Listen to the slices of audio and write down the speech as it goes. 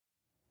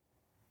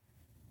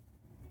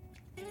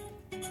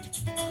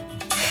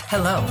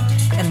Hello,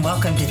 and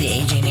welcome to the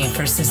Aging Ain't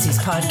for Sissies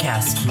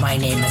podcast. My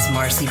name is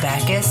Marcy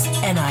Backus,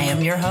 and I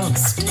am your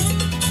host.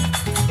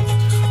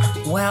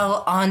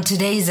 Well, on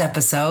today's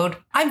episode,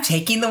 I'm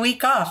taking the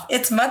week off.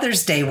 It's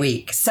Mother's Day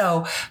week,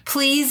 so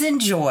please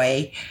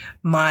enjoy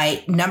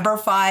my number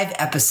 5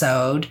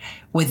 episode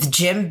with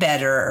Jim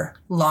Better,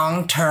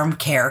 Long-Term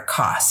Care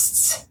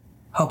Costs.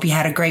 Hope you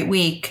had a great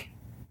week.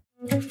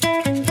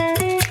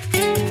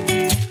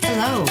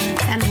 Hello,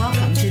 and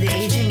welcome to the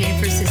Aging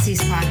Ain't for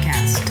Sissies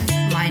podcast.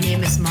 My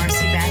name is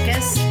Marcy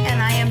Backus,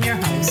 and I am your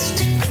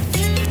host.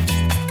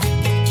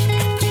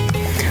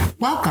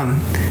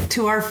 Welcome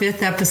to our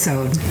 5th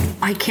episode.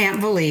 I can't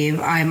believe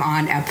I'm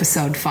on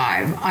episode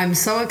 5. I'm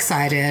so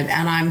excited,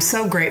 and I'm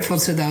so grateful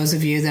to those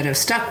of you that have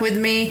stuck with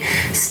me,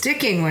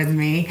 sticking with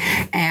me,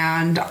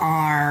 and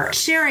are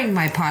sharing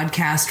my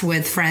podcast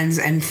with friends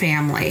and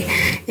family.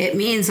 It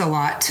means a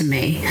lot to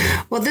me.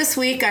 Well, this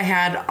week I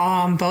had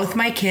both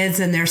my kids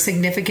and their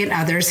significant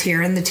others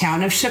here in the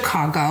town of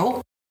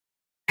Chicago.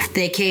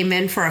 They came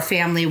in for a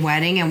family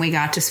wedding, and we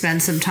got to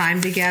spend some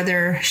time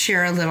together,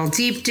 share a little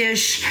deep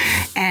dish,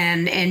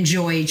 and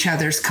enjoy each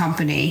other's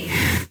company.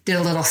 Did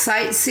a little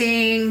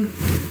sightseeing.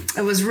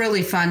 It was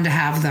really fun to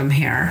have them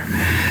here.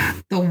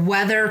 The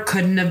weather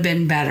couldn't have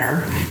been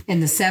better. In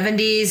the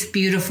 70s,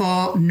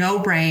 beautiful, no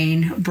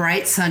rain,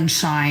 bright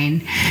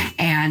sunshine.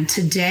 And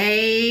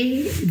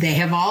today they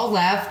have all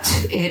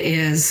left. It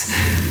is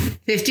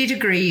 50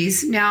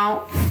 degrees.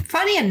 Now,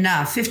 funny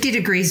enough, 50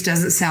 degrees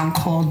doesn't sound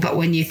cold, but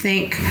when you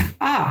think,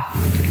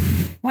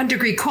 1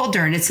 degree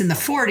colder and it's in the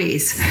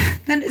 40s,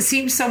 then it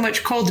seems so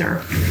much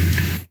colder.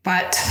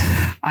 But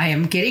I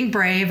am getting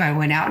brave. I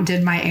went out and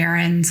did my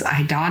errands.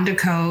 I donned a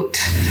coat.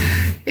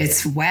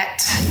 It's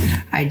wet.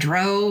 I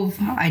drove.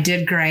 I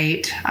did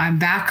great. I'm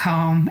back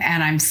home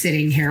and I'm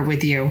sitting here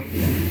with you.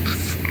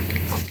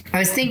 I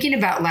was thinking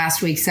about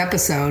last week's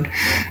episode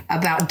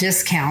about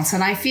discounts,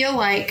 and I feel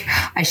like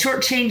I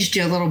shortchanged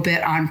you a little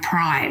bit on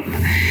Prime.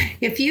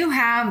 If you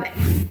have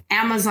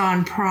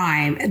Amazon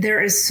Prime, there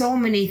is so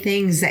many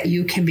things that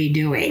you can be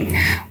doing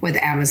with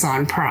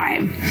Amazon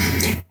Prime.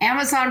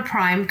 Amazon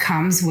Prime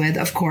comes with,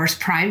 of course,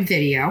 Prime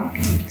Video.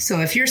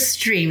 So if you're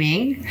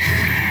streaming,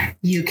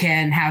 you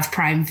can have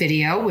Prime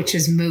Video, which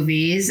is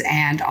movies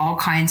and all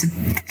kinds of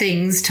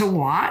things to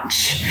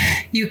watch.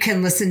 You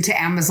can listen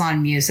to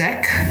Amazon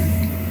Music.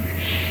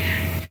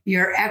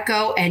 Your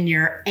Echo and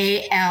your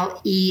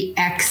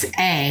Alexa.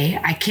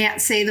 I can't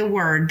say the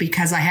word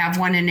because I have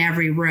one in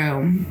every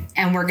room,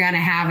 and we're going to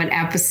have an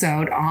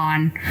episode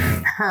on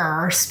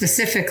her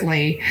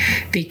specifically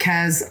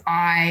because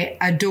I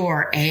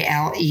adore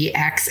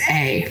Alexa.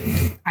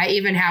 I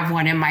even have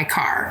one in my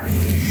car.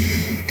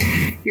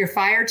 Your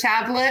Fire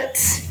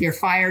tablets, your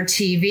Fire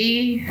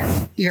TV,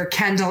 your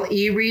Kindle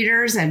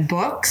e-readers and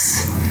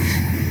books.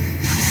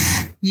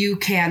 You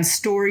can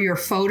store your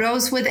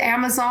photos with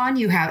Amazon.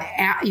 You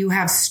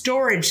have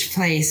storage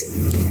space,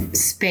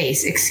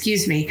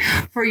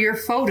 for your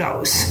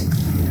photos.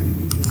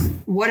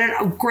 What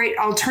a great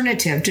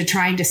alternative to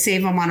trying to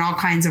save them on all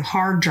kinds of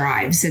hard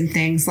drives and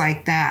things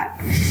like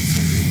that.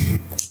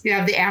 You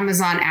have the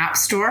Amazon App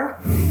Store.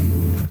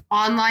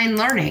 Online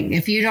learning.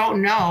 If you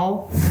don't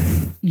know,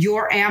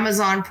 your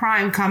Amazon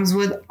Prime comes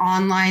with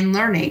online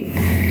learning.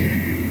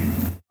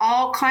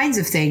 All kinds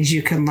of things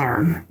you can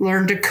learn.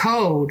 Learn to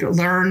code,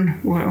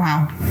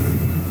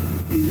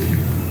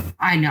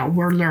 I know,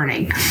 we're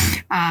learning.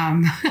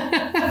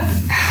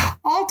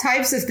 All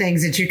types of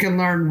things that you can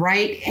learn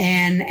right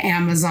in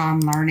Amazon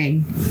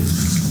Learning.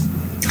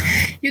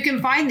 You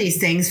can find these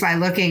things by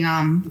looking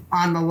on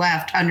the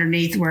left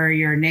underneath where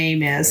your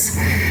name is.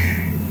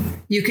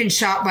 You can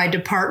shop by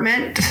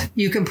department.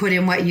 You can put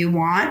in what you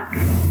want.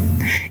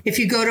 If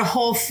you go to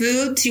Whole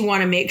Foods, you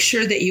want to make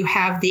sure that you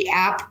have the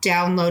app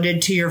downloaded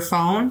to your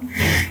phone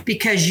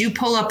because you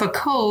pull up a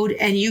code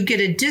and you get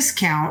a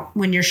discount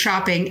when you're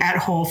shopping at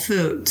Whole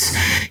Foods.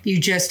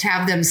 You just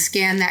have them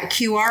scan that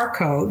QR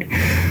code.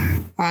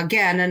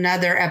 Again,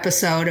 another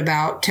episode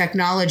about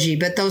technology,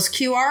 but those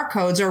QR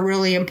codes are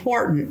really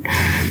important.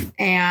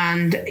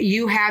 And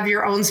you have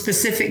your own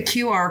specific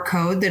QR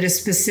code that is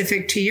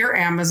specific to your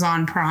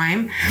Amazon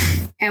Prime.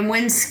 And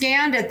when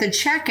scanned at the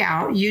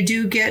checkout, you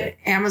do get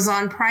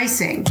Amazon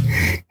pricing.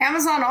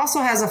 Amazon also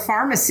has a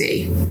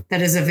pharmacy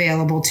that is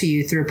available to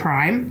you through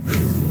Prime.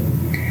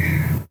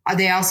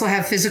 They also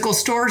have physical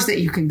stores that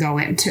you can go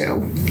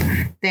into.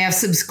 They have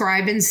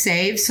subscribe and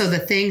save. So the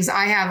things,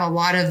 I have a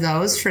lot of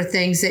those for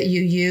things that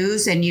you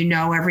use and you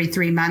know every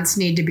 3 months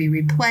need to be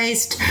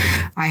replaced.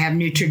 I have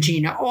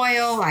Neutrogena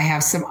oil. I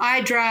have some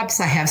eye drops.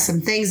 I have some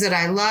things that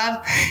I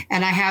love.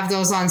 And I have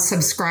those on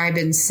subscribe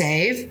and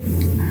save.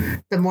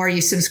 The more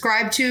you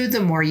subscribe to,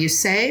 the more you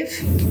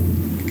save.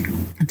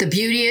 The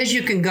beauty is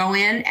you can go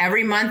in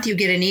every month. You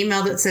get an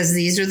email that says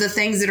these are the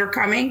things that are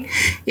coming.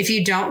 If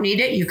you don't need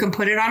it, you can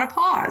put it on a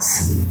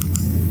pause.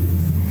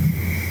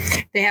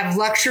 They have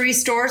luxury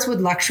stores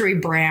with luxury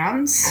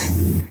brands.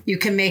 You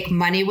can make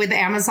money with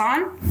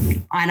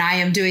Amazon. And I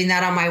am doing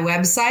that on my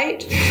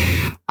website.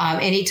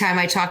 Anytime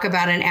I talk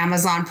about an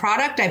Amazon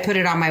product, I put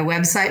it on my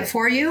website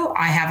for you.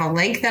 I have a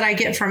link that I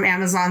get from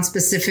Amazon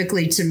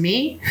specifically to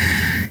me.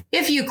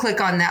 If you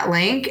click on that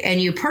link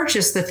and you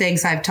purchase the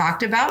things I've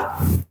talked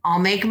about, I'll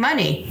make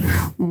money.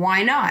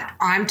 Why not?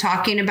 I'm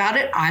talking about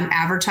it. I'm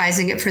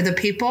advertising it for the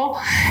people,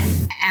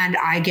 and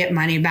I get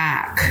money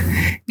back.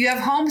 You have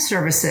home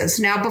services.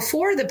 Now,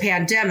 before the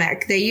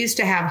pandemic, they used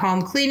to have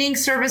home cleaning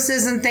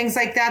services and things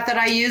like that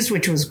I used,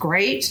 which was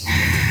great.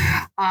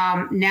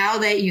 Now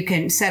that you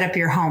can set up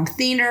your home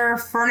theater,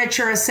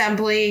 furniture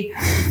assembly,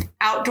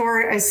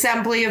 outdoor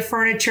assembly of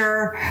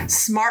furniture,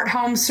 smart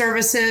home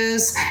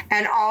services,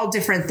 and all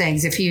different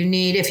things. If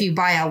you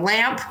buy a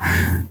lamp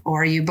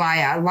or you buy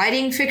a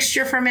lighting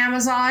fixture from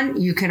Amazon,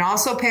 you can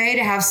also pay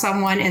to have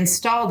someone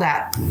install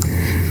that.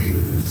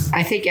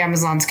 I think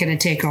Amazon's going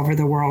to take over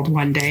the world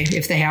one day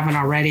if they haven't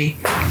already.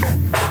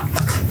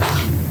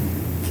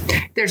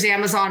 There's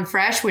Amazon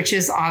Fresh, which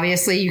is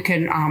obviously you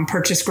can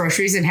purchase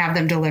groceries and have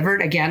them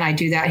delivered. Again, I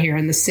do that here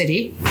in the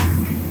city.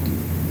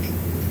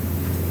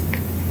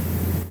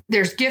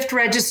 There's gift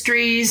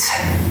registries.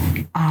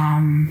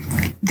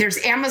 There's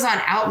Amazon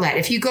Outlet.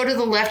 If you go to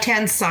the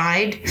left-hand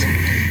side,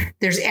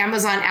 there's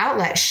Amazon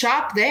Outlet.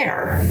 Shop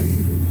there.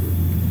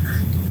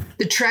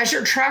 The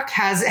treasure truck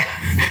has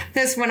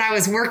this. When I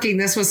was working,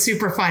 this was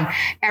super fun.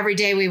 Every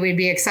day we would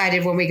be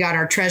excited when we got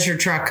our treasure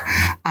truck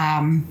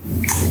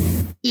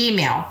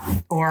email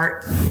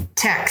or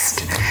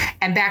text.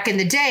 And back in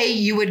the day,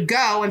 you would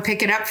go and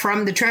pick it up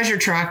from the treasure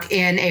truck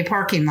in a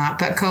parking lot,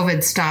 but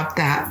COVID stopped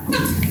that.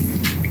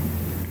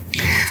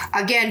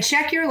 Again,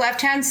 check your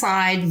left-hand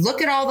side.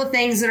 Look at all the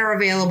things that are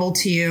available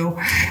to you.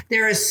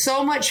 There is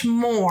so much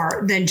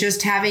more than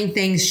just having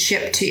things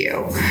shipped to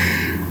you.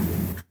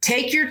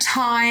 Take your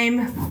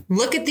time,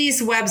 look at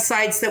these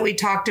websites that we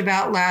talked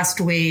about last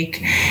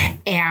week,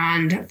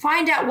 and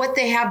find out what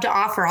they have to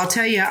offer. I'll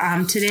tell you,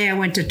 today I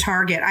went to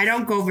Target. I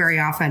don't go very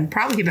often.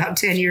 Probably about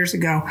 10 years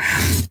ago,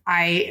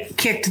 I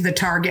kicked the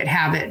Target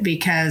habit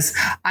because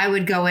I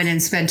would go in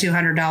and spend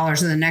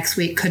 $200 and the next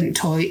week couldn't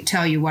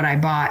tell you what I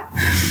bought.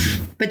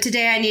 But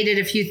today I needed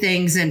a few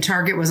things and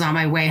Target was on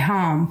my way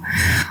home.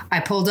 I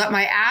pulled up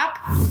my app.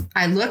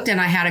 I looked and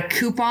I had a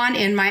coupon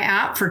in my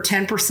app for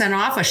 10%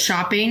 off a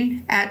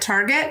shopping at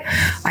Target.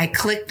 I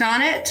clicked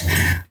on it.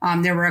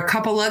 There were a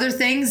couple other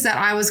things that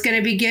I was going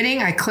to be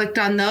getting. I clicked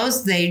on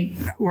those. They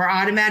were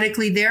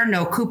automatically there.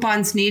 No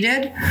coupons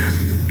needed.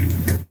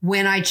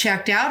 When I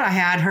checked out, I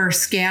had her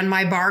scan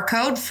my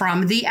barcode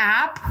from the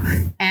app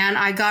and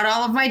I got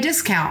all of my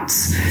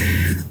discounts.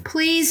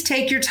 Please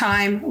take your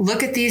time.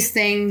 Look at these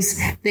things.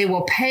 They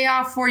will pay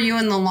off for you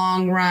in the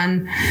long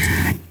run.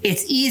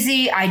 It's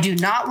easy. I do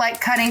not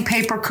like cutting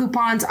paper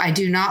coupons. I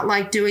do not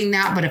like doing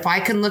that. But if I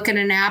can look at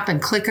an app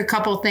and click a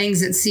couple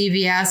things at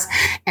CVS,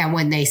 and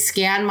when they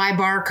scan my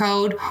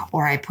barcode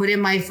or I put in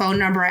my phone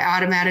number, I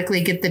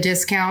automatically get the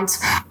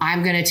discounts.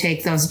 I'm going to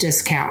take those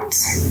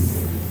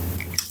discounts.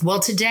 Well,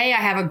 today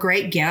I have a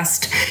great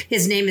guest.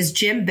 His name is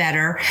Jim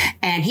Better,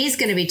 and he's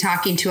going to be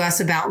talking to us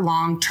about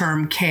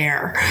long-term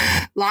care.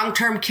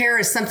 Long-term care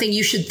is something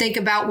you should think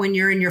about when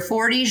you're in your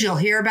 40s. You'll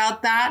hear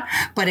about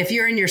that. But if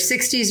you're in your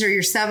 60s or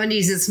your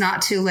 70s, it's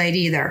not too late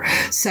either.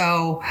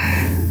 So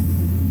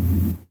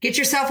get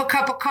yourself a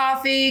cup of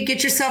coffee,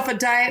 get yourself a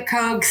Diet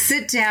Coke,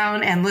 sit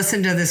down and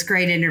listen to this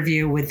great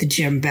interview with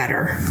Jim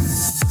Better.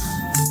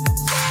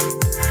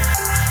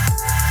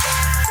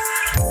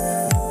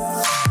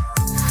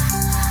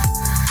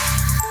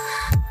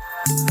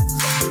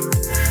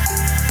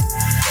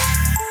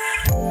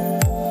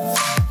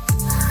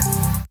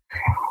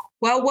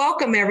 Well,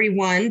 welcome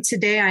everyone.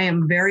 Today I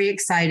am very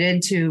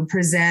excited to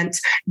present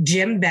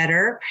Jim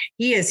Better.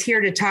 He is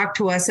here to talk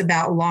to us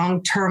about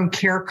long-term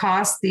care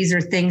costs. These are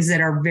things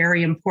that are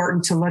very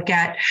important to look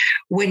at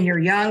when you're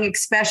young,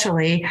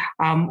 especially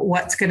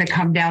what's going to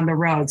come down the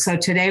road. So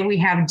today we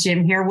have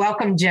Jim here.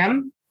 Welcome,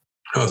 Jim.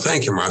 Oh,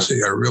 thank you,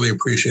 Marcy. I really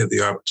appreciate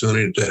the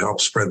opportunity to help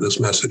spread this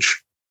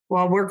message.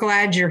 Well, we're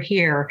glad you're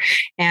here.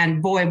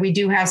 And boy, we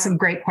do have some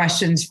great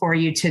questions for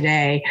you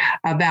today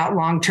about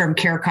long-term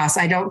care costs.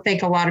 I don't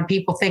think a lot of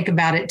people think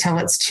about it till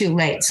it's too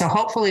late. So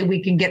hopefully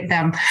we can get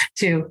them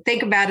to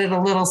think about it a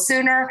little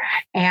sooner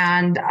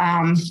and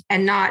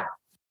not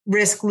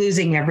risk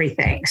losing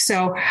everything.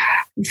 So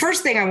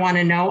first thing I want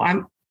to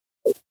know,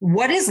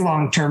 what is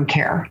long-term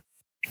care?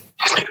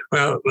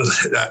 Well,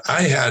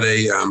 I had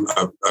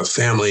a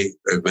family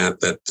event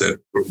that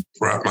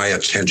brought my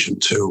attention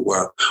to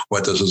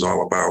what this is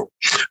all about.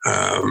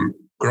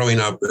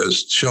 Growing up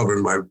as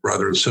children, my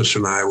brother and sister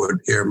and I would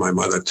hear my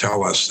mother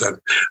tell us that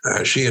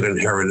she had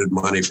inherited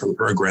money from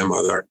her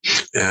grandmother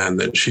and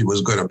that she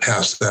was going to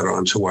pass that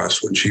on to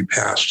us when she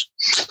passed.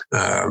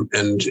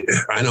 And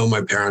I know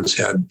my parents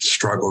had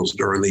struggles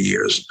during the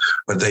years,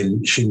 but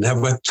she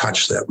never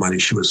touched that money.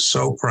 She was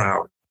so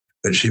proud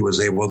that she was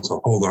able to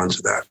hold on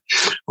to that.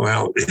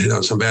 Well,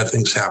 some bad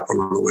things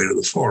happened on the way to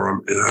the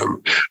forum.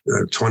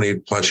 20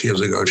 plus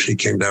years ago, she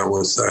came down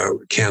with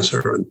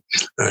cancer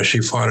and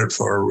she fought it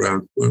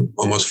for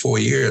almost 4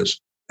 years.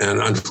 And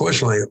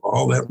unfortunately,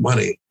 all that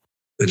money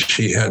that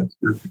she had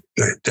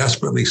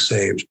desperately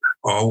saved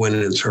all went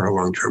into her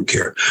long-term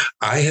care.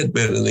 I had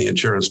been in the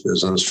insurance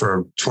business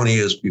for 20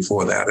 years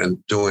before that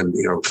and doing,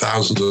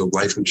 thousands of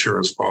life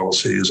insurance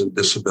policies and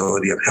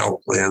disability and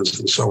health plans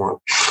and so on.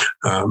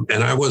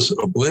 And I was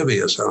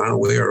oblivious and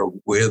unaware of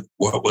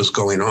what was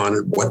going on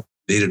and what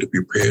needed to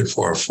be prepared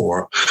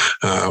for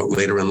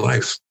later in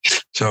life.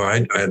 So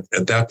I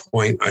at that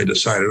point, I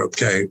decided,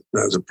 okay,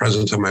 as a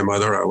present to my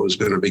mother, I was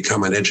going to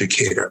become an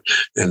educator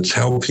and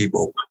tell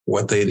people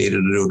what they needed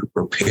to do to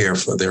prepare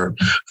for their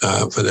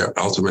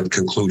ultimate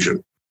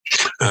conclusion.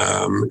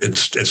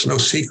 It's no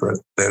secret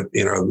that,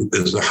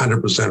 there's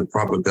 100%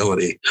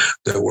 probability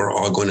that we're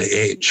all going to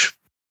age.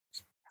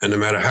 And no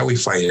matter how we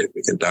fight it,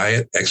 we can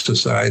diet,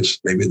 exercise,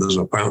 maybe there's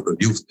a pound of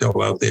youth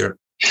pill out there,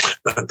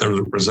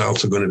 the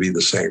results are going to be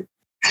the same.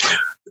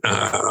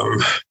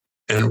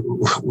 And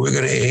we're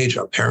going to age,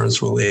 our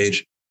parents will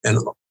age, and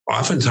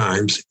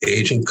oftentimes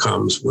aging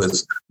comes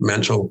with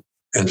mental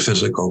and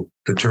physical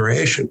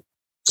deterioration,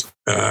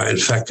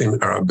 affecting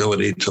our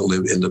ability to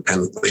live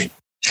independently.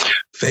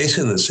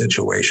 Facing the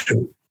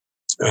situation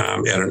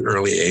at an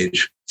early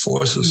age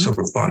forces some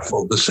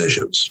thoughtful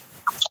decisions.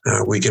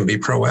 We can be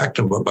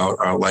proactive about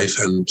our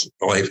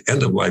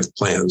end of life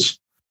plans,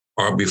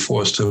 or be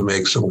forced to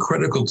make some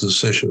critical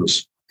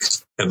decisions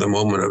at the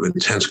moment of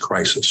intense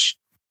crisis.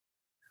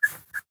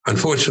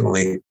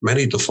 Unfortunately,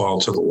 many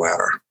default to the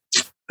latter.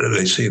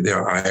 They see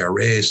their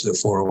IRAs, their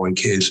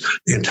 401ks,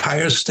 the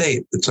entire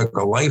estate that took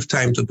a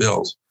lifetime to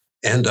build,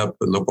 end up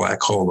in the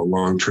black hole of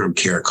long-term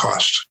care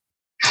costs.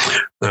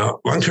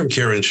 Now, long-term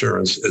care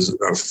insurance is a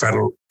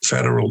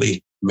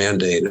federally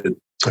mandated,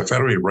 a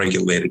federally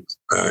regulated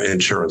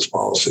insurance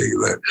policy.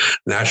 The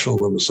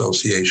National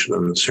Association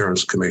of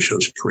Insurance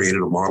Commissions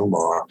created a model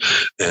law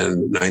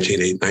in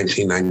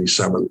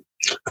 1997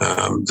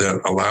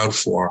 that allowed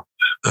for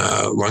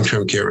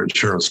long-term care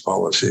insurance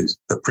policies,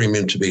 the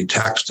premium to be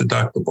tax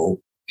deductible,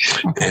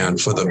 and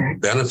for the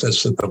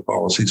benefits that the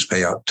policies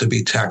pay out to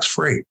be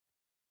tax-free.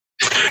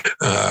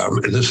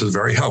 And this is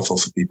very helpful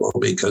for people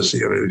because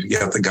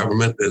the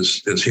government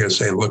is here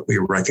saying, look, we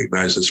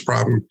recognize this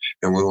problem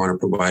and we want to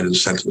provide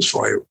incentives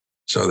for you.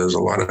 So there's a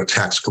lot of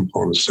tax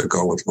components that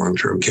go with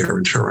long-term care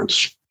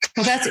insurance.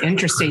 Well, that's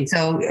interesting.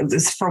 So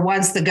for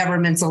once, the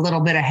government's a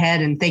little bit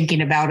ahead and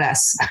thinking about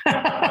us.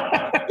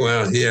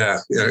 Well, yeah,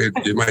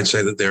 you might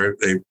say that they're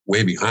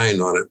way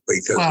behind on it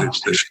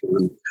because there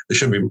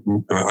should be.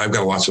 I've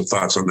got lots of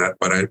thoughts on that,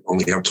 but I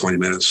only have 20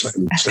 minutes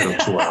instead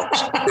of 2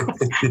 hours.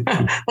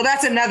 Well,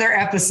 that's another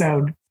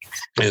episode.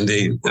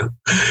 Indeed.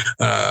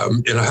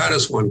 How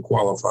does one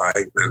qualify?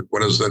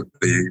 What does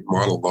the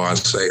model law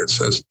say? It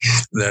says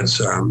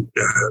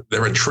that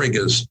there are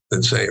triggers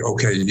that say,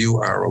 okay, you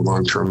are a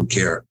long-term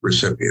care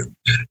recipient.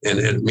 And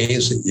it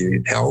means that you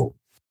need help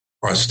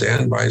or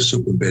standby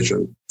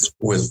supervision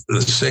with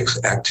the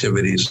 6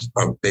 activities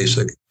of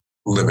basic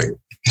living,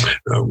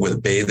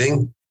 with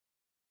bathing,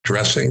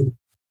 dressing,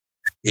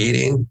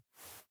 eating,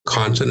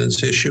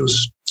 continence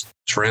issues,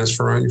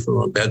 transferring from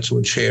a bed to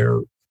a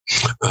chair,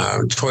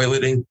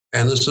 toileting,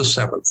 and there's the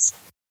 7th.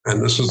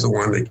 And this is the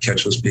one that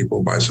catches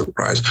people by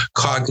surprise,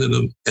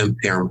 cognitive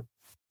impairment.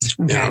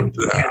 Okay.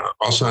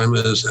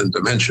 Alzheimer's and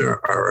dementia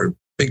are a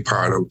big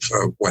part of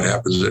what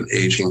happens in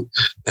aging,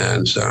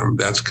 and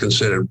that's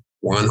considered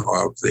one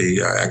of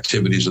the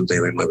activities of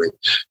daily living.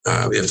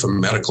 If a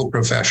medical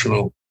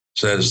professional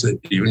says that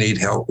you need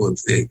help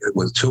with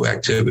 2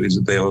 activities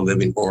of daily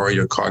living or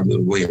you're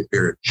cognitively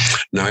impaired,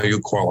 now you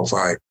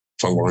qualify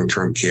for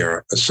long-term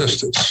care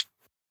assistance.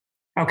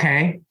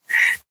 Okay.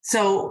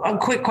 So a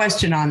quick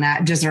question on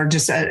that, just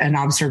an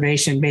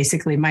observation.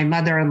 Basically, my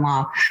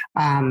mother-in-law,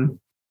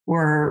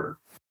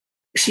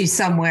 she's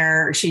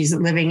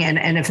living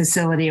in a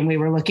facility and we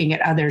were looking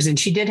at others, and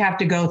she did have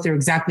to go through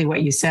exactly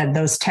what you said,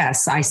 those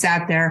tests. I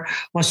sat there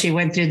while she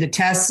went through the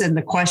tests and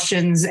the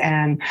questions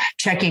and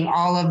checking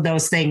all of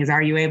those things.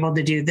 Are you able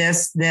to do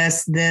this,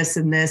 this, this,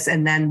 and this?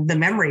 And then the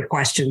memory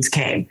questions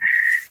came.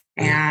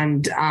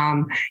 And,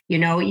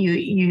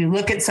 you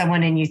look at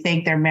someone and you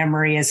think their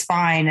memory is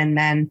fine, and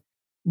then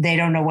they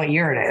don't know what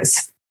year it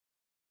is.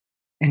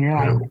 And you're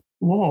like,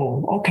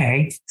 whoa,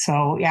 okay.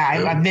 So,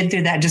 I've been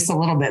through that just a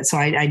little bit. So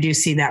I do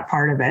see that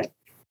part of it.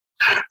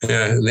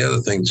 Yeah. And the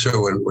other thing,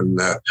 too, when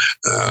the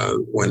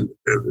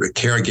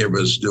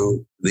caregivers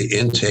do the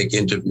intake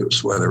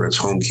interviews, whether it's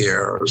home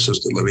care or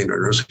assisted living or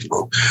nursing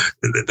home,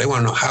 they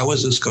want to know, how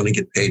is this going to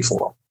get paid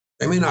for?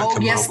 They may not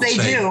come out and say.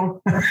 Yes, they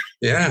do.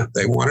 Yeah,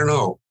 they want to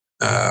know.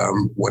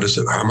 What is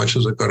it? How much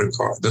is it going to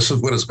cost? This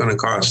is what it's going to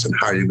cost and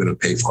how you're going to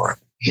pay for it.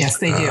 Yes,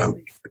 they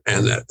do.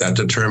 And that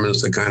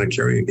determines the kind of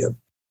care you get.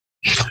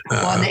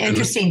 Well, the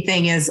interesting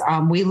thing is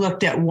we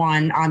looked at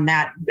one on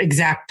that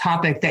exact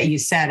topic that you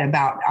said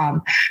about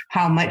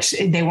how much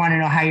they want to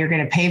know how you're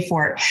going to pay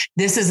for it.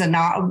 This was a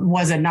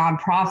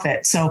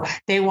nonprofit. So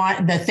they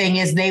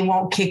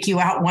won't kick you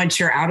out once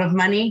you're out of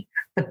money,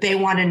 but they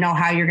want to know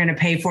how you're going to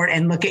pay for it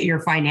and look at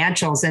your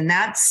financials. And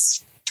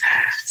it's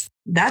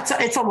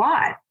a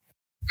lot.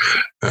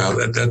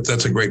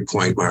 That's a great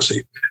point,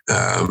 Marcy.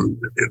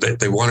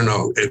 They want to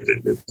know,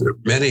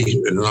 many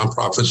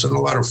nonprofits and a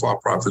lot of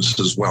for-profits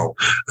as well,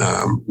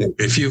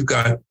 if you've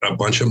got a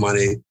bunch of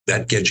money,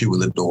 that gets you in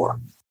the door.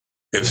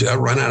 If you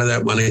run out of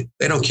that money,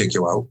 they don't kick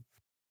you out.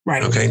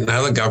 Right. Okay.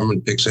 Now the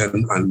government picks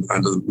in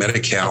under the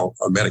Medi-Cal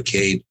or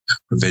Medicaid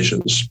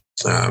provisions,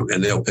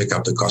 and they'll pick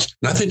up the cost.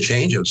 Nothing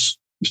changes.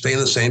 You stay in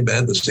the same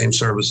bed, the same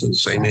services, the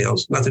same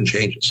meals. Nothing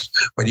changes.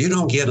 But you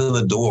don't get in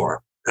the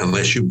door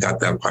unless you've got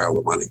that pile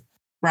of money.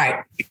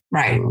 Right.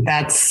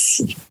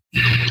 That's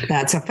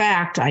a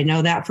fact. I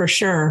know that for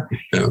sure.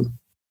 Yeah.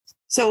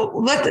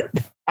 So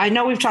I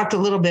know we've talked a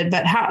little bit,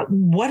 but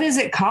what does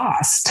it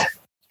cost?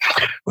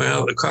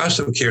 Well, the cost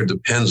of care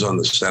depends on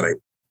the setting.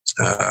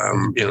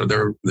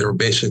 There are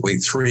basically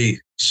three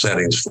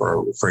settings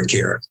for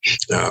care.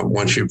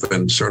 Once you've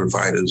been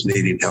certified as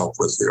needing help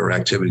with your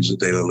activities of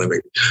daily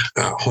living,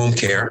 home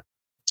care,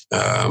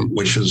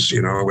 which is,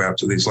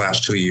 after these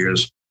last 2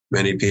 years,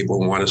 many people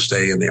want to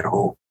stay in their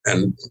home.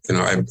 And,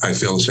 I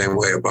feel the same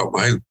way about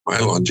my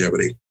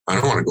longevity. I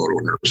don't want to go to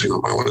a nursing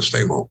home. I want to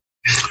stay home.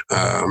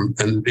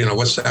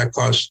 What's that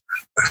cost?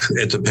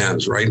 It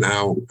depends. Right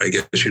now, I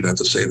guess you'd have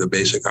to say the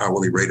basic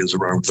hourly rate is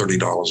around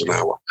 $30 an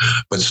hour.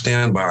 But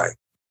stand by.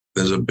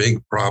 There's a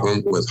big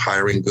problem with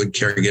hiring good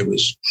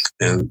caregivers,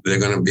 and they're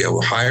going to be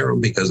able to hire them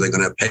because they're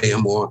going to pay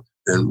them more.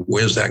 And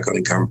where's that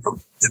going to come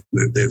from?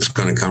 It's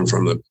going to come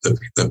from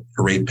the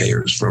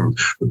ratepayers, from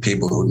the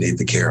people who need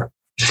the care.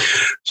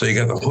 So you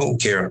got the home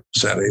care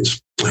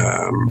settings,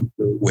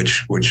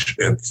 which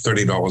at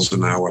 $30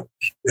 an hour,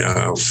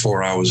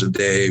 4 hours a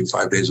day,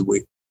 5 days a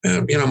week.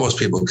 Most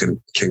people can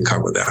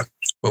cover that.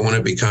 But when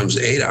it becomes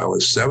 8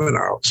 hours, 7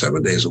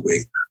 days a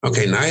week,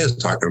 okay, now you're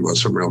talking about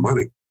some real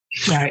money.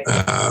 Right.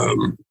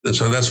 And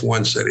so that's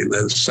one setting.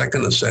 The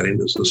second setting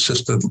is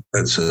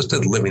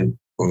assisted living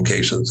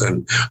locations,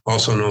 and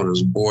also known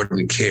as board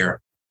and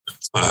care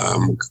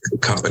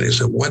companies.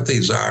 And what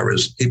these are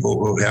is people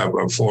who have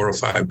a 4 or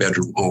 5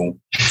 bedroom home,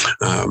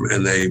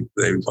 and they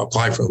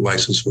apply for a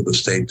license with the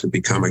state to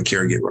become a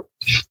caregiver.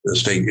 The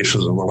state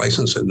issues them a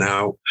license, and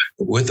now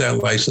with that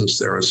license,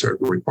 there are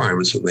certain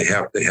requirements, and they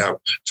have to have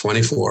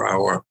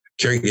 24-hour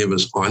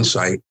caregivers on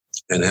site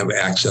and have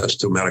access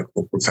to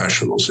medical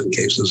professionals in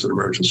cases of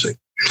emergency.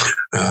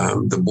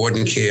 The board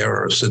and care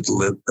or assisted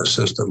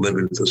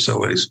living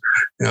facilities,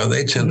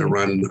 they tend to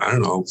run,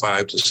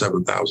 $5,000 to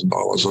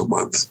 $7,000 a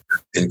month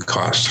in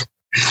cost.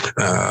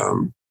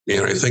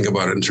 You think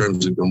about it in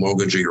terms of your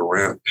mortgage or your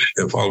rent.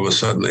 If all of a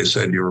sudden they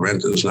said your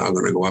rent is now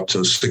going to go up to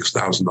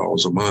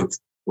 $6,000 a month,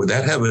 would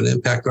that have an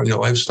impact on your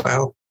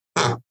lifestyle?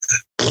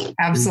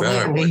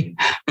 Absolutely.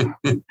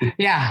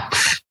 Yeah.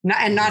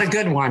 And not a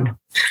good one.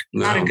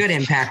 No. Not a good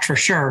impact for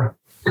sure.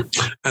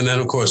 And then,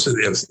 of course, if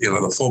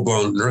the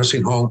full-blown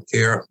nursing home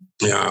care,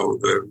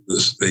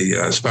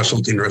 the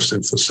specialty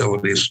nursing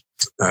facilities,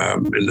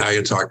 and now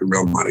you're talking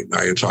real money.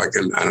 Now you're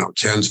talking,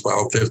 $10,000,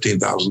 $12,000,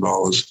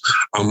 $15,000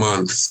 a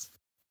month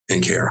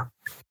in care.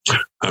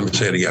 I'm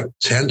saying again,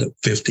 $10,000 to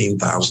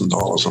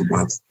 $15,000 a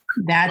month.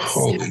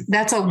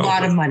 That's a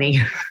lot of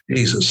money.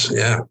 Jesus,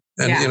 yeah.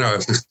 And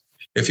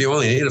if you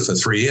only need it for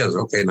 3 years,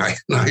 okay,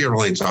 now you're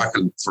only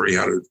talking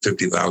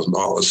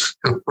 $350,000.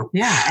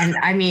 Yeah, and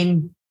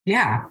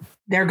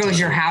there goes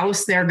your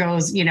house. There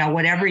goes,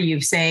 whatever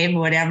you've saved,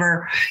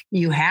 whatever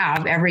you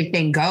have,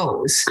 everything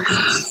goes.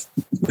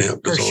 Yeah,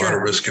 there's a lot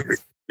of risk if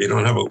you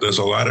don't have. There's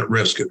a lot of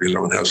risk if you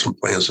don't have some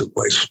plans in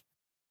place.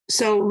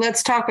 So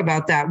let's talk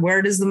about that.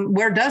 Where does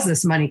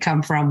this money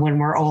come from when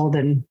we're old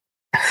and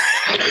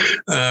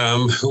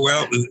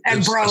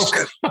broke?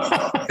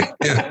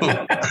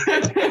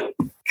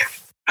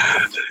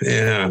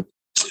 Yeah.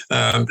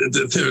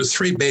 There are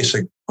three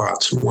basic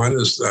parts. One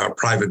is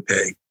private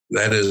pay.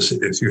 That is,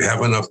 if you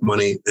have enough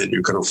money and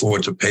you can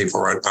afford to pay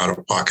for it out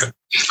of pocket.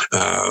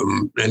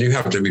 And you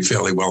have to be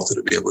fairly wealthy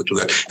to be able to do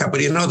that. Yeah, but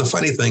the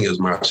funny thing is,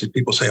 Marcy,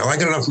 people say, I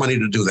got enough money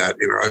to do that.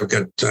 I've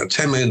got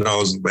 $10 million in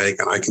the bank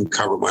and I can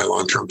cover my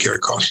long-term care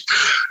costs.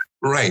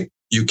 Right,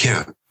 you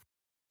can.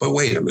 But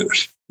wait a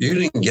minute. You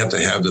didn't get to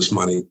have this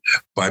money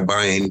by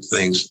buying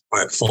things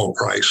at full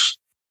price.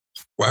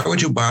 Why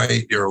would you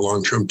buy your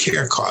long-term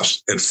care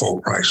costs at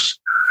full price?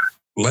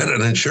 Let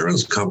an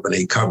insurance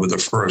company cover the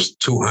first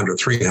 $200,000,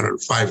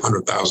 $300,000,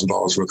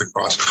 $500,000 worth of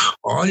costs.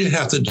 All you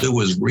have to do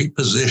is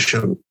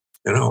reposition,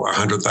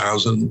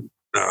 $100,000,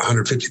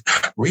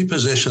 $150,000,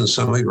 reposition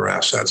some of your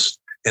assets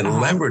and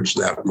leverage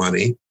that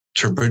money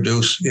to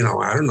produce,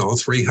 $300,000,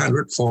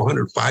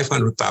 $400,000,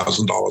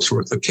 $500,000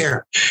 worth of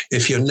care.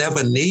 If you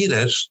never need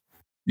it,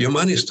 your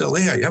money's still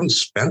there. You haven't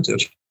spent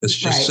it. It's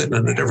just sitting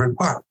in a different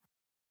pot.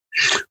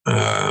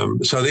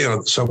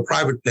 So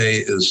private pay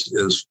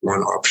is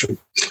one option.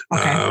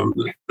 Okay.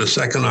 The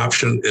second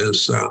option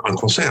is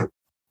Uncle Sam.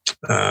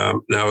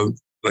 Now,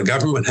 the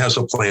government has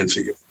a plan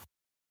for you.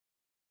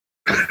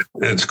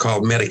 It's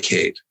called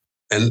Medicaid.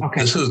 And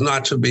this is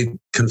not to be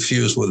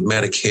confused with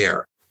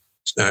Medicare.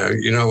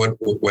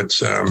 What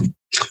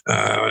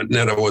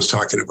Netta was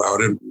talking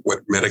about and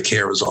what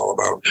Medicare is all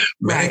about.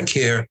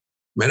 Medicare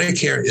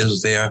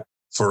is there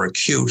for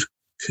acute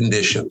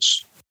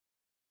conditions,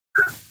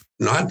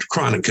 not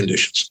chronic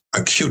conditions,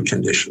 acute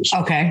conditions.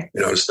 Okay.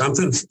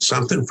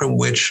 Something from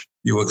which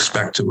you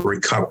expect to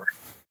recover.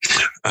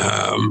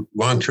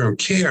 Long-term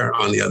care,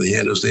 on the other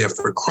hand, is there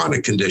for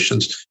chronic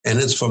conditions, and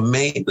it's for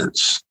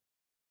maintenance.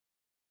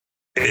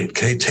 It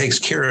takes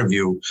care of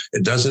you.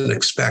 It doesn't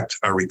expect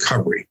a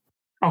recovery.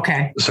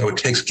 Okay. So it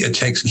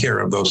takes care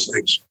of those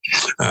things.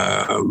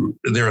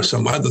 There are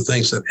some other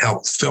things that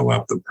help fill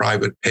up the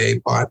private pay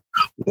pot.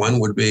 One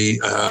would be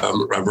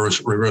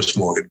reverse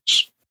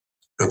mortgages.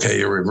 Okay,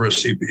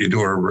 you do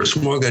a reverse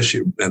mortgage,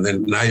 and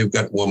then now you've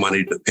got more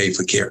money to pay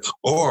for care.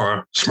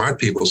 Or smart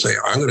people say,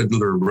 I'm going to do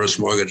the reverse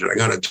mortgage, and I'm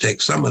going to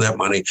take some of that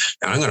money,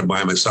 and I'm going to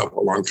buy myself a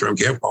long-term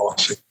care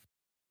policy.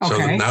 Okay. So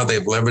that now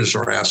they've leveraged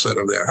their asset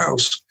of their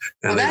house.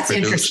 And that's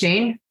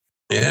interesting.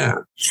 Yeah,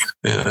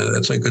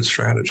 that's a good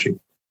strategy.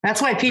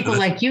 That's why people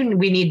like you,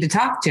 we need to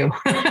talk to.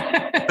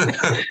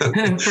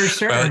 For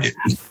sure. Well,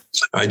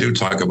 I do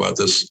talk about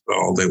this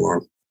all day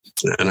long.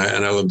 And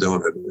I love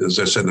doing it. As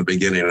I said in the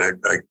beginning,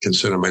 I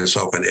consider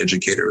myself an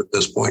educator at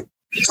this point.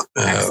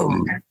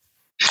 And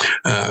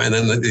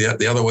then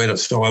the other way to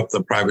fill up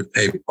the private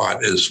pay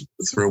pot is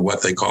through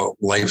what they call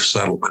life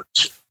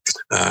settlements.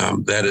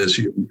 That is,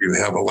 you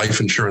have a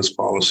life insurance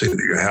policy that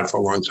you had for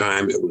a long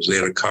time. It was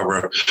there to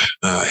cover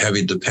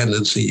heavy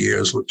dependency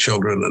years with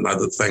children and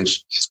other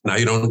things. Now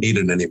you don't need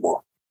it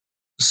anymore.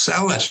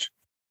 Sell it.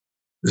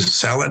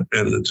 Sell it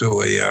into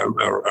a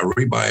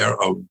rebuyer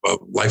of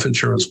life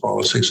insurance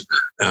policies.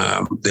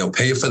 They'll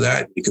pay you for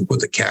that. You can put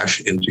the cash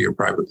into your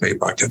private pay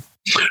bucket.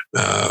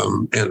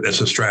 And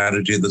it's a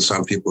strategy that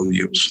some people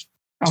use.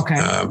 Okay.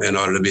 In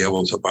order to be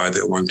able to buy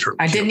their long-term.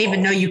 I didn't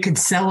even know you could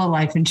sell a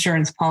life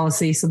insurance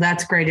policy. So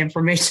that's great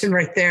information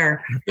right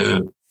there.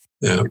 Yeah.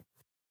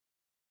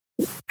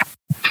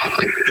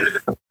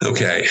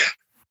 Okay.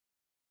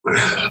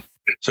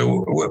 So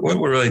what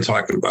we're really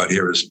talking about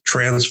here is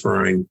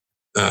transferring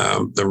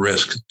the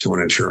risk to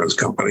an insurance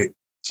company.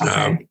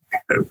 Okay.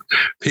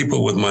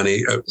 People with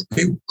money,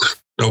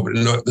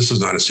 this is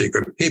not a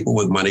secret. People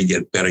with money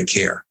get better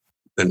care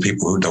than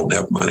people who don't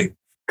have money.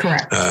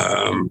 Correct.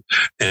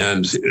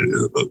 And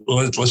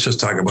let's just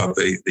talk about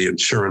the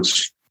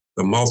insurance,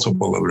 the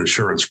multiple of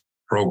insurance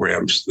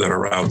programs that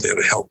are out there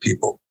to help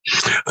people.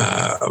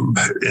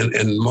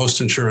 And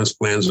most insurance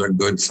plans are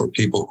good for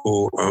people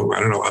who,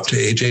 up to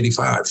age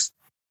 85.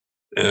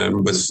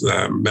 And with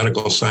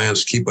medical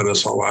science keeping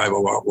us alive a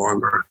lot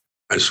longer,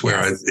 I swear,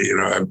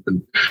 I've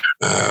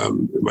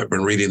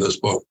been reading this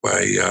book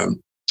by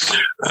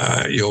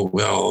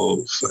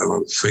Yovel.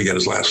 I forget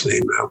his last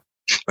name now.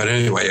 But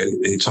anyway,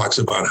 he talks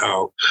about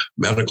how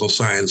medical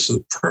science's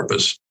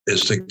purpose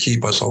is to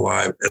keep us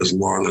alive as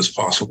long as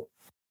possible.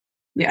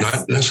 Yes.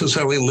 Not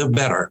necessarily live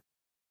better,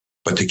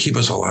 but to keep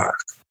us alive.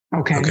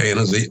 Okay. And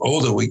as the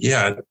older we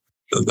get,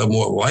 the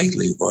more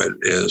likelihood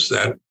is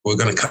that we're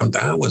going to come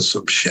down with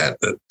some shit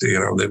that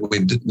we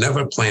did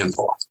never plan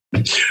for.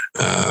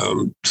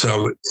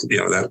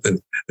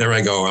 There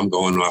I go. I'm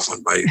going off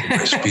on my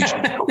speech.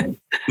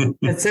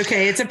 That's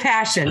okay. It's a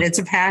passion.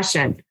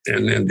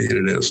 And indeed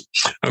it is.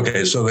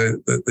 Okay. So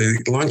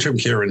the long-term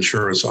care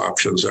insurance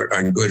options are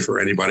good for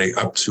anybody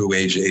up to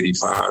age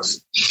 85.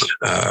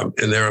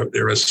 And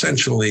they're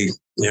essentially,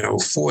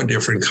 4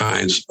 different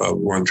kinds of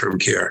long-term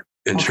care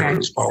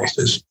insurance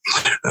policies.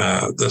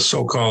 The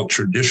so-called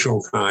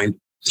traditional kind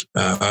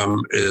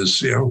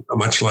is,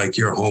 much like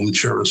your home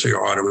insurance or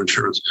your auto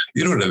insurance.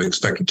 You don't have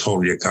expect to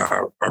total your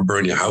car or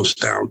burn your house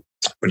down,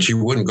 but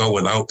you wouldn't go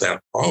without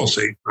that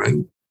policy, right?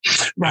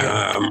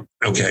 Right.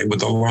 With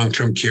the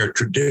long-term care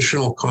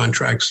traditional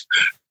contracts,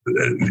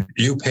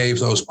 you pay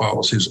those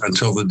policies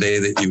until the day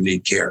that you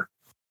need care.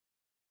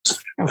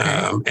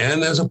 Okay.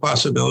 And there's a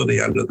possibility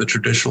under the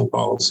traditional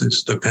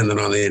policies, depending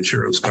on the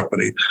insurance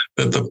company,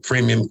 that the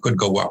premium could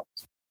go up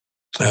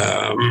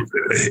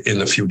in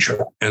the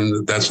future.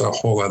 And that's a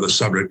whole other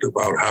subject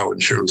about how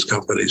insurance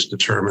companies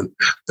determine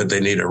that they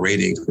need a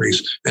rate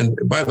increase. And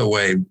by the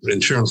way,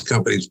 insurance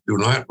companies do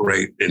not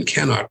rate and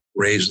cannot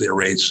raise their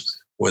rates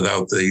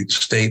without the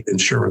state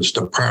insurance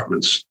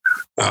departments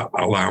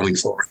allowing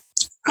for it.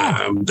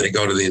 They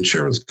go to the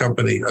insurance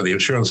company, or the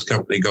insurance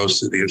company goes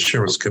to the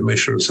insurance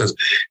commissioner and says,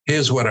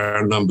 here's what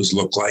our numbers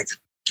look like.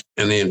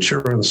 And the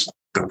insurance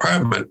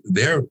department,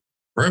 their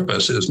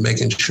purpose is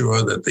making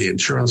sure that the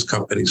insurance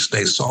company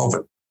stays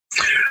solvent.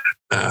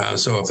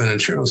 So if an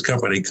insurance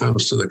company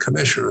comes to the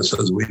commissioner and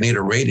says, we need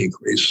a rate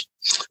increase,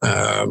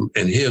 and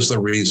here's the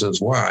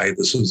reasons why,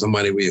 this is the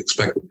money we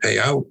expect to pay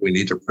out, we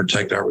need to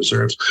protect our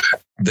reserves,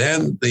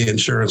 then the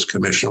insurance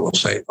commissioner will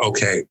say,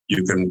 okay,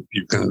 you can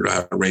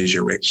raise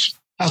your rates.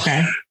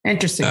 Okay,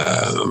 interesting.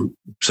 And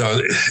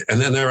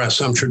then there are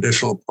some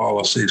traditional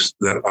policies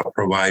that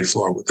provide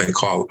for what they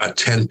call a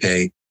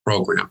 10-pay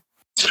program,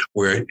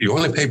 where you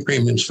only pay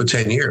premiums for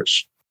 10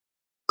 years.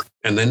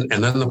 And then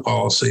the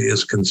policy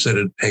is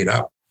considered paid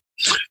up.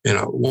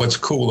 What's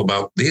cool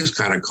about these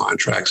kind of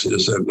contracts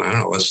is that, I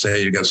don't know, let's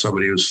say you got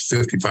somebody who's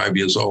 55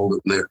 years old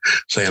and they're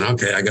saying,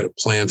 okay, I got a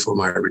plan for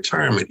my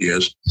retirement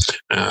years.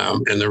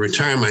 And the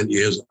retirement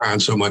years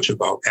aren't so much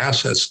about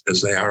assets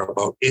as they are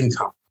about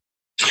income.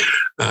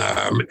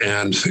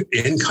 And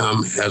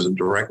income has a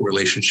direct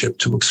relationship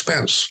to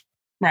expense.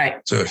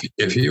 Right. So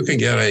if you can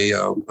get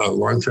a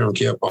long-term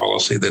care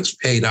policy that's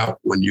paid up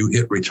when you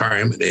hit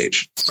retirement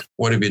age,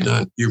 what have you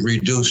done? You've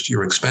reduced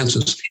your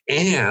expenses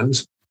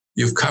and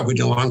you've covered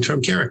your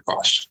long-term care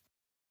costs.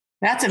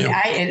 That's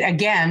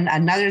again,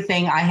 another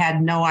thing I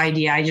had no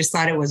idea. I just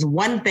thought it was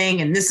one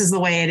thing and this is the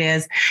way it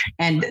is.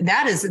 And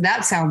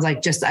that sounds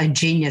like just a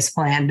genius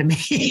plan to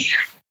me.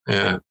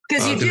 Yeah.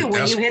 Because you do,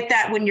 when you hit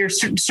that, when you're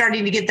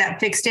starting to get that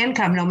fixed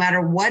income, no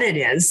matter what it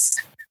is,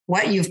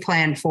 what you've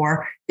planned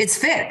for, it's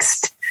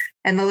fixed.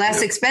 And the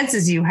less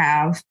expenses you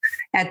have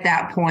at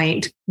that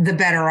point, the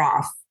better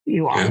off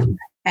you are. Yeah.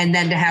 And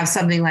then to have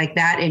something like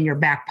that in your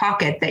back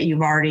pocket that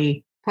you've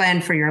already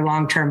planned for your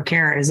long-term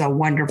care is a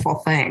wonderful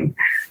thing.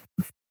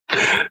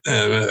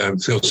 And I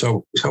feel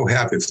so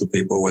happy for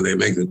people when they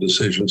make the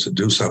decision to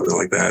do something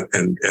like that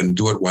and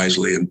do it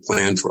wisely and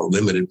plan for a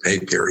limited pay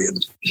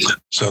period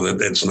so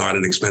that it's not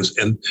an expense.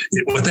 And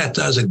what that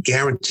does, it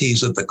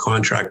guarantees that the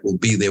contract will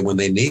be there when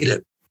they need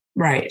it.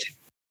 Right.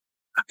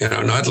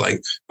 Not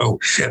like, oh,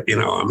 shit,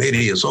 I'm 80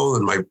 years old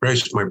and my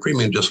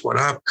premium just went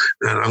up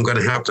and I'm going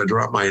to have to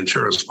drop my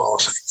insurance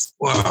policy.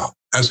 Wow,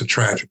 that's a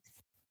tragedy.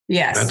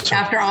 Yes,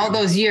 after all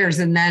those years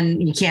and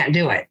then you can't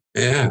do it.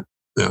 Yeah.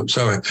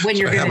 So when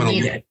you're going to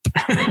need it.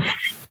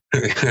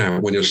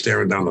 When you're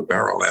staring down the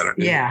barrel at it.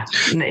 Yeah.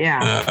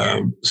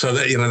 So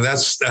that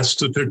that's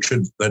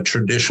the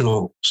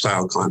traditional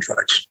style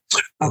contracts.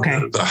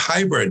 Okay. The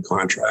hybrid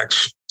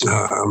contracts,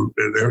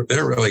 they're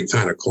really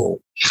kind of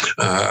cool.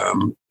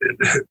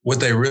 What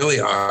they really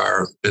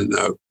are,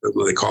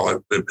 they call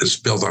it, it's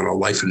built on a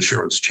life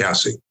insurance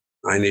chassis.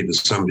 I needed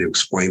somebody to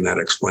explain that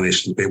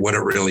explanation to me. What it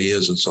really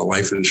is, it's a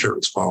life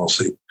insurance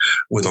policy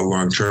with a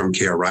long-term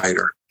care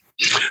rider.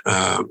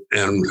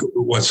 And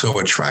what's so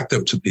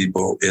attractive to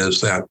people is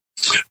that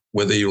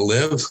whether you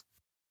live,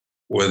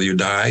 whether you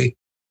die,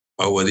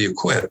 or whether you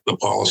quit, the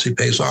policy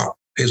pays off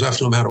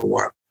no matter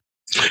what.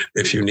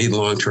 If you need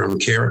long-term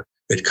care,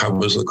 it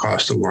covers the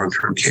cost of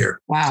long-term care.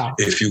 Wow.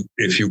 If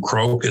you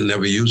croak and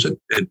never use it,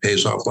 it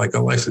pays off like a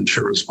life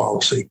insurance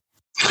policy.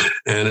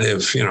 And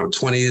if,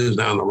 20 years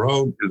down the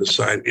road, you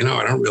decide,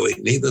 I don't really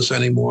need this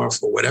anymore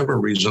for whatever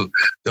reason,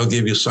 they'll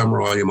give you some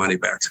or all your money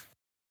back.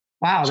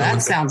 Wow,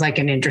 that sounds like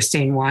an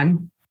interesting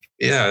one.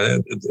 Yeah,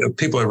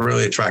 people are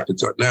really attracted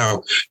to it.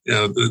 Now,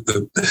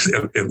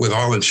 with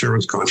all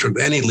insurance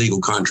contracts, any legal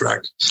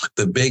contract,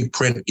 the big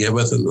print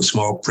giveth and the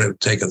small print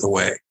taketh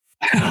away.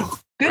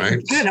 Good,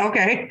 right? Good,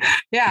 okay.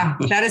 Yeah,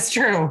 that is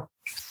true.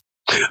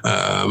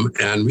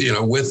 And,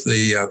 with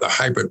the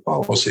hybrid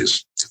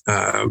policies,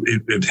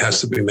 it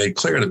has to be made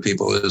clear to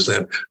people is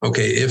that,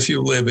 okay, if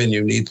you live and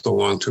you need the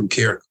long-term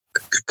care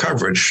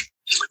coverage,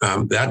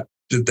 that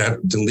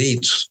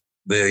deletes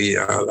the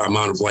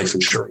amount of life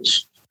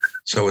insurance.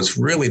 So it's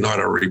really not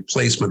a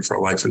replacement for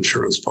a life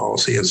insurance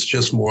policy. It's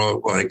just more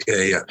like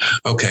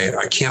okay,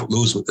 I can't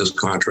lose with this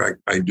contract.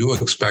 I do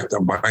expect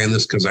I'm buying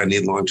this because I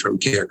need long-term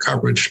care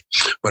coverage.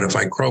 But if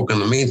I croak in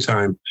the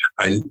meantime,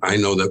 I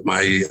know that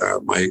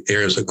my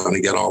heirs are going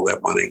to get all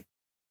that money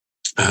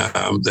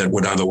that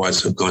would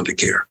otherwise have gone to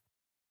care.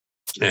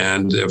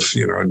 And if,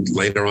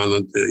 later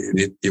on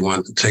you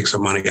want to take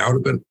some money out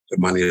of it, the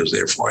money is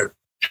there for you.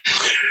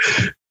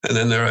 And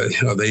then there are,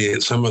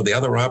 some of the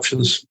other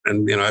options.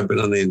 And, I've been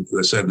in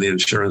the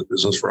insurance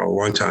business for a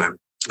long time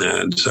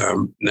and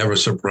never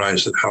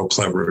surprised at how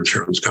clever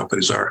insurance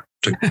companies are.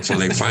 When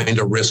they find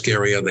a risk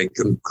area, they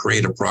can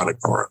create a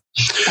product for it.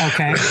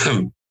 Okay.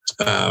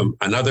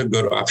 Another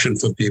good option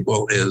for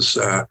people is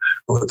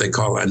what they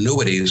call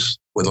annuities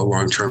with a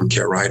long-term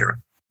care rider.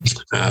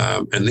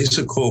 And these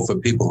are cool for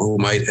people who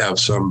might have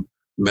some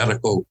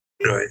medical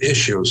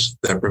issues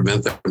that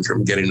prevent them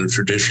from getting a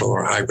traditional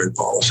or hybrid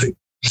policy.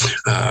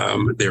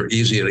 They're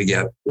easier to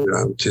get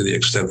to the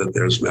extent that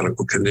there's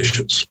medical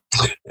conditions.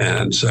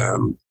 And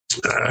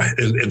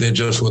they're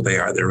just what they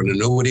are. They're an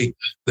annuity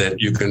that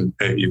you can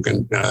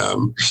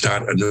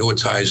start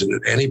annuitizing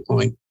at any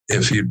point.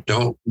 If you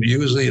don't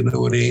use the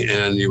annuity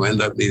and you end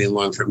up needing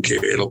long-term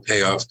care, it'll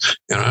pay off,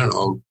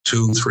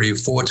 2, 3,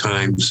 4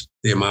 times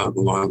the amount of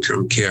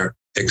long-term care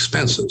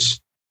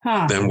expenses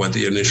than what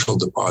the initial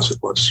deposit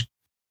was.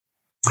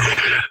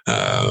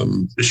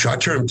 The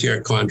short-term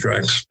care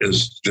contracts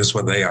is just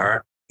what they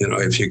are.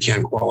 If you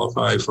can't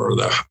qualify for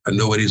the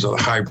annuities or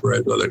the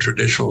hybrid or the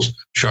traditionals,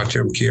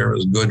 short-term care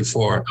is good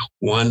for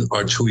 1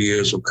 or 2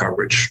 years of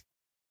coverage.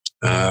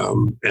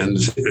 And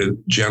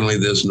generally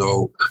there's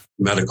no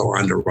medical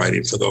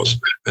underwriting for those.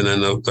 And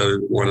then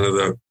one of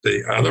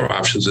the other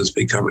options that's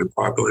becoming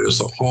popular is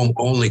the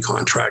home-only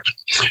contract.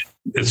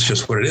 It's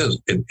just what it is.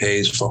 It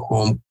pays for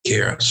home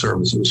care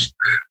services,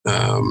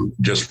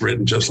 just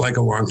written just like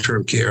a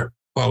long-term care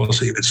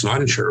policy. It's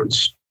not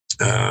insurance.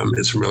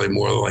 It's really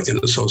more like an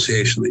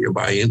association that you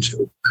buy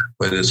into,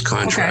 but it's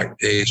contract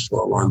based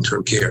for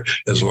long-term care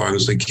as long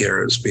as the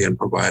care is being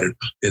provided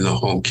in the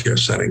home care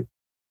setting.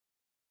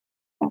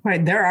 Okay,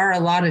 there are a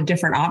lot of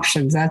different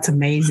options. That's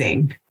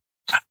amazing.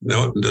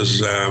 No,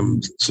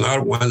 it's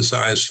not one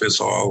size fits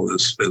all.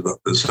 There's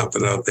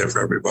something out there for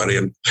everybody,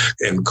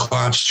 and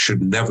cost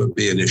should never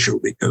be an issue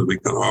because we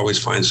can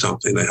always find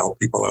something to help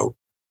people out.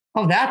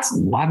 Oh,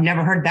 I've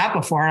never heard that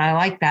before. And I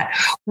like that.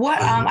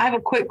 I have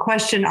a quick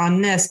question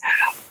on this.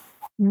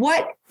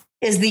 What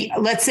is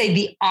let's say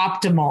the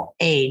optimal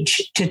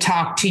age to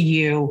talk to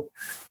you?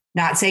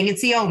 Not saying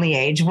it's the only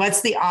age.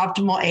 What's the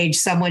optimal age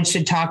someone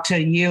should talk to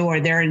you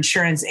or their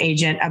insurance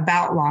agent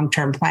about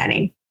long-term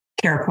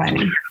care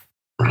planning?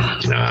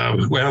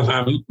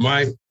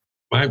 My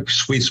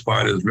sweet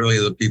spot is really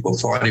the people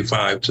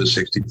 45 to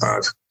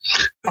 65.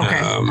 Okay.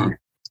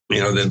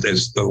 That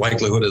there's the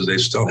likelihood is they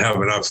still have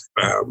enough.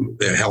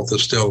 Their health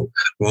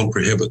won't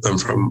prohibit them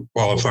from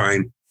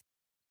qualifying.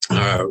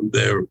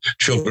 Their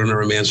children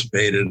are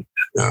emancipated.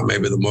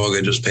 Maybe the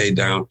mortgage is paid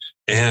down.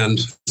 And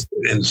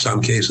in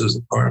some cases,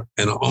 or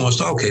in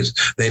almost all cases,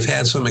 they've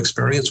had some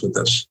experience with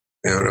this.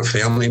 A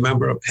family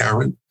member, a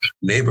parent,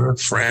 neighbor,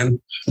 friend.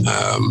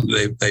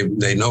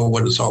 They know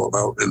what it's all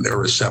about, and they're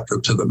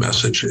receptive to the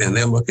message, and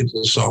they're looking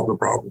to solve the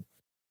problem.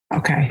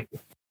 Okay.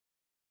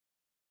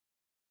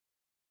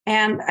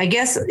 And I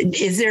guess,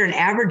 is there an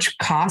average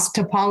cost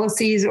to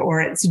policies,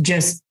 or it's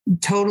just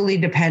totally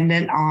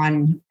dependent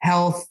on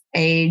health,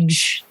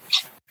 age?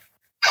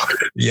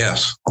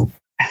 Yes.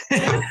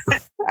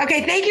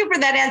 Okay, thank you for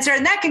that answer.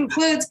 And that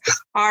concludes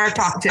our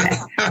talk today.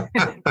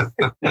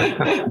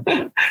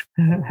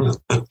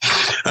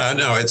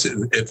 No,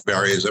 it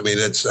varies. I mean,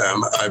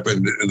 I've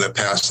been in the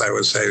past, I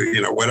would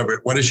say,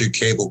 what is your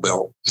cable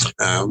bill?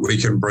 We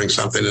can bring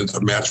something in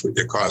to match with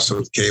your cost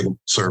of cable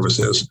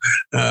services.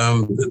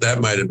 That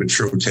might have been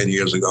true 10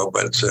 years ago,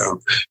 but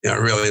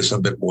really it's a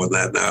bit more than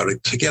that now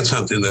to get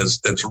something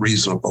that's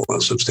reasonable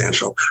and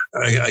substantial.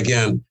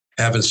 Again,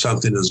 having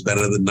something that's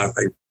better than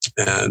nothing.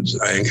 And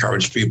I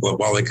encourage people,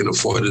 while they can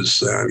afford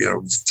is,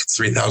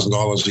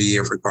 $3,000 a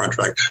year for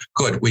contract.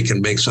 Good, we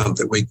can make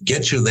something. We can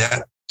get you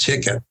that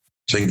ticket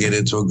to get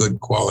into a good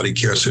quality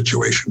care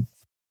situation.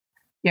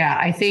 Yeah,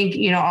 I think,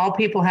 all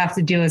people have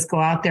to do is go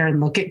out there and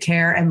look at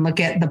care and look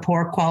at the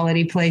poor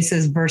quality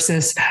places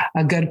versus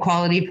a good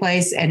quality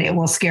place, and it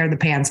will scare the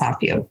pants off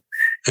you.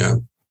 Yeah.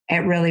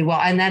 It really will.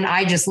 And then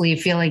I just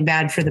leave feeling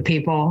bad for the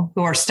people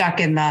who are stuck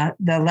in the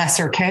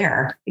lesser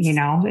care.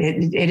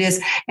 It is,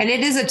 and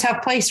it is a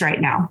tough place right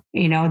now.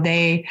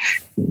 The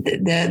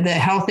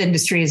health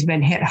industry has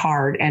been hit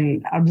hard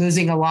and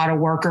losing a lot of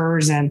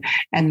workers and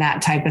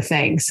that type of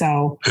thing.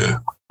 So yeah.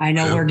 I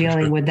know we're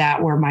dealing with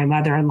that where my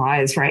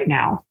mother-in-law is right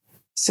now.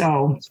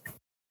 So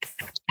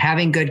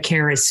having good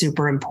care is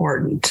super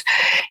important.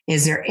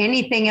 Is there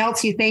anything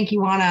else you think you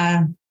want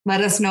to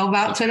let us know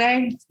about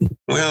today?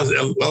 Well,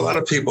 a lot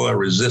of people are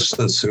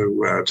resistant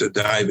to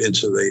dive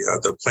into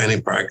the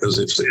planning part because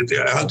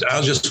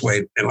I'll just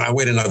wait, and I'll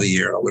wait another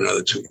year, I'll wait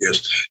another 2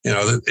 years.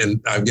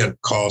 And I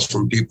get calls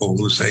from people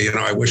who say,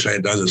 I wish I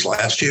had done this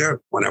last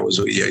year when I was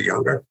a year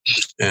younger,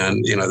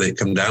 and they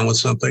come down with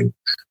something,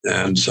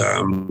 and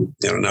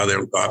now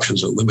their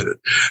options are limited.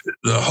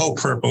 The whole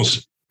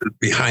purpose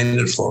behind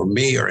it for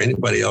me or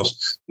anybody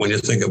else, when you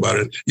think about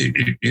it,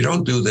 you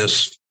don't do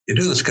this. You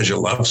do this because you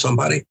love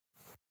somebody.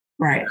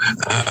 Right.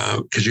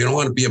 Because you don't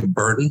want to be a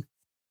burden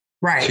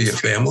to your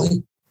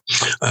family.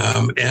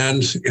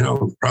 And,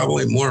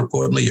 probably more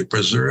importantly, you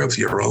preserve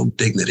your own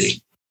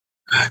dignity.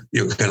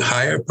 You can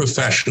hire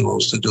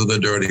professionals to do the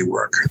dirty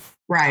work.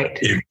 Right.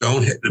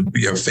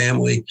 Your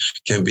family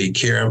can be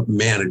care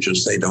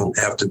managers. They don't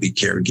have to be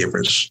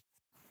caregivers.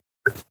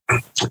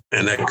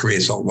 And that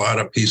creates a lot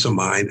of peace of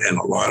mind and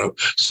a lot of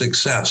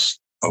success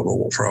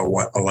for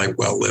a life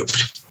well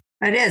lived.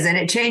 It is. And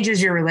it changes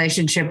your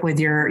relationship with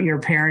your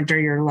parent or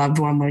your loved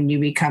one when you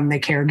become the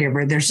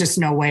caregiver. There's just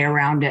no way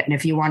around it. And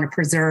if you want to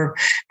preserve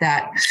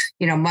that,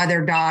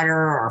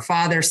 mother-daughter or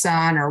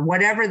father-son or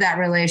whatever that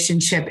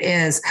relationship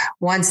is,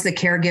 once the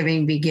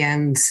caregiving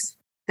begins,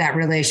 that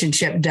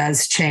relationship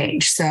does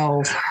change.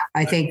 So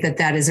I think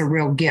that is a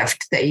real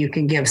gift that you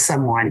can give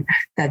someone,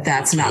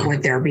 that's not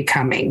what they're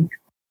becoming.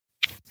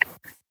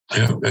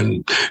 Yeah,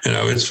 and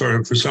it's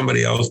for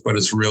somebody else, but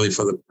it's really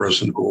for the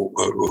person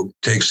who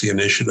takes the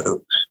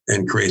initiative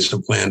and creates a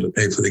plan to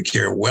pay for the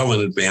care well in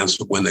advance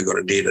of when they're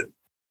going to need it.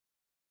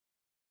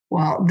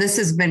 Well, this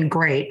has been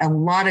great. A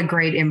lot of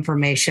great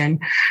information.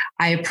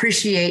 I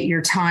appreciate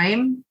your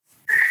time.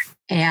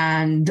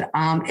 And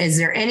is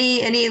there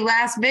any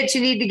last bits you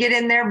need to get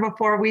in there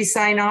before we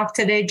sign off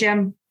today,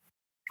 Jim?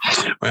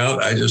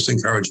 Well, I just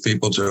encourage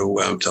people to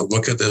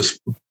look at this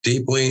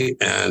deeply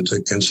and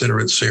to consider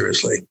it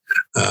seriously.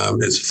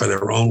 It's for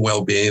their own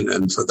well-being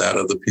and for that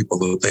of the people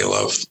that they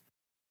love.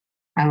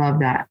 I love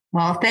that.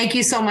 Well, thank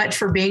you so much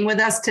for being with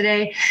us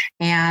today.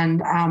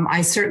 And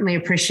I certainly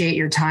appreciate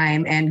your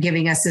time and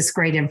giving us this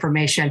great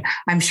information.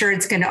 I'm sure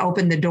it's going to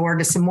open the door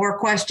to some more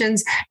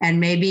questions and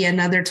maybe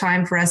another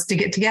time for us to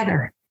get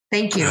together.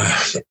 Thank you.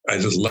 I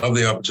just love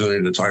the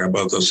opportunity to talk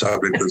about the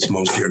subject that's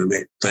most dear to me.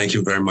 Thank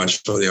you very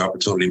much for the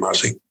opportunity,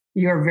 Marcy.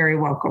 You're very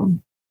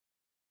welcome.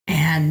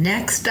 And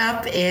next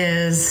up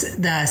is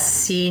the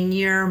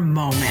senior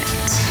moment.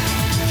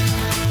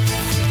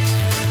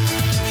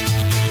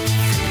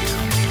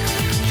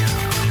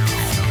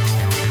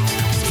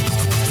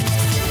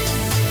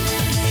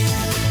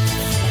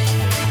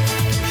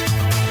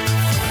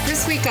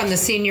 This week on the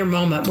senior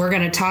moment, we're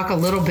going to talk a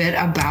little bit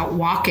about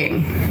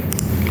walking.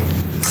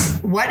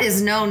 What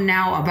is known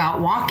now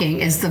about walking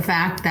is the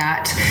fact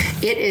that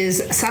it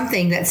is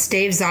something that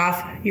staves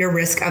off your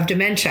risk of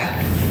dementia.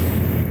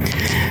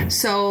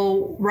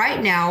 So right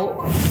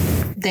now,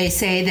 they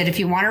say that if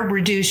you want to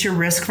reduce your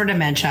risk for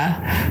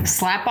dementia,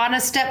 slap on a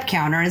step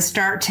counter and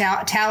start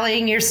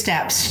tallying your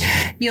steps.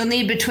 You'll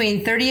need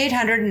between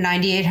 3,800 and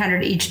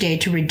 9,800 each day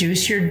to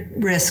reduce your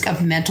risk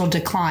of mental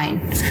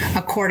decline,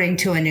 according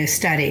to a new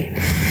study.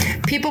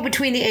 People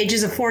between the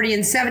ages of 40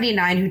 and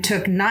 79 who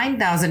took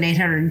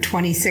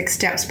 9,826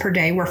 steps per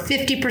day were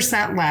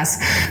 50%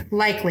 less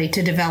likely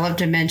to develop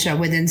dementia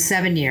within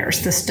 7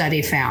 years, the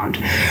study found.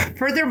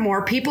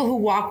 Furthermore, people who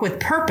walk with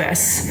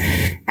purpose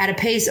at a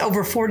pace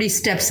over 40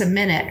 steps a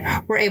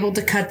minute were able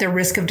to cut their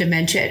risk of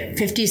dementia at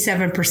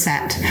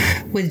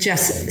 57% with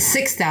just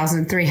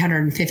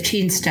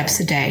 6,315 steps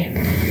a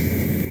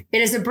day.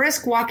 It is a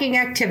brisk walking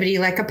activity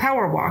like a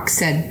power walk,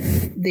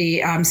 said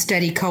the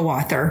study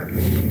co-author.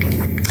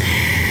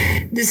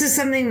 This is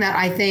something that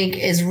I think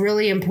is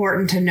really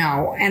important to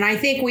know. And I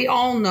think we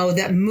all know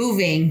that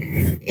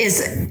moving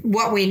is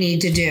what we need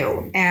to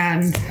do.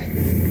 And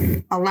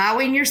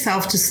allowing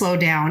yourself to slow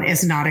down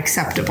is not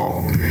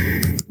acceptable.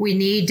 We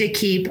need to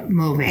keep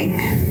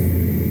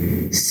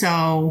moving.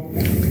 So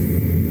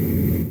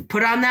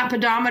put on that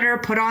pedometer,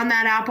 put on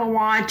that Apple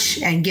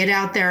Watch, and get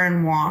out there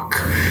and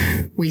walk.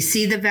 We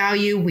see the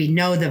value. We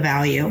know the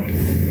value.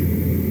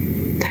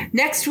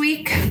 Next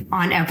week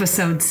on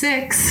episode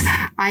 6,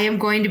 I am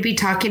going to be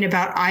talking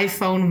about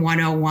iPhone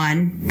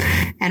 101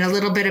 and a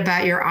little bit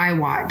about your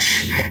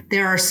iWatch.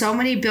 There are so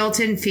many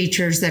built-in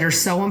features that are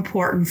so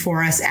important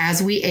for us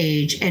as we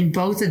age in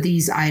both of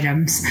these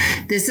items.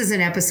 This is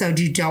an episode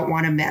you don't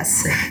want to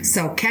miss.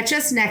 So catch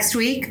us next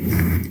week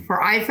for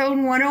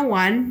iPhone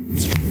 101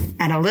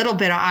 and a little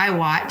bit of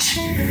iWatch.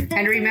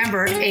 And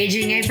remember,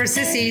 aging ain't for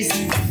sissies.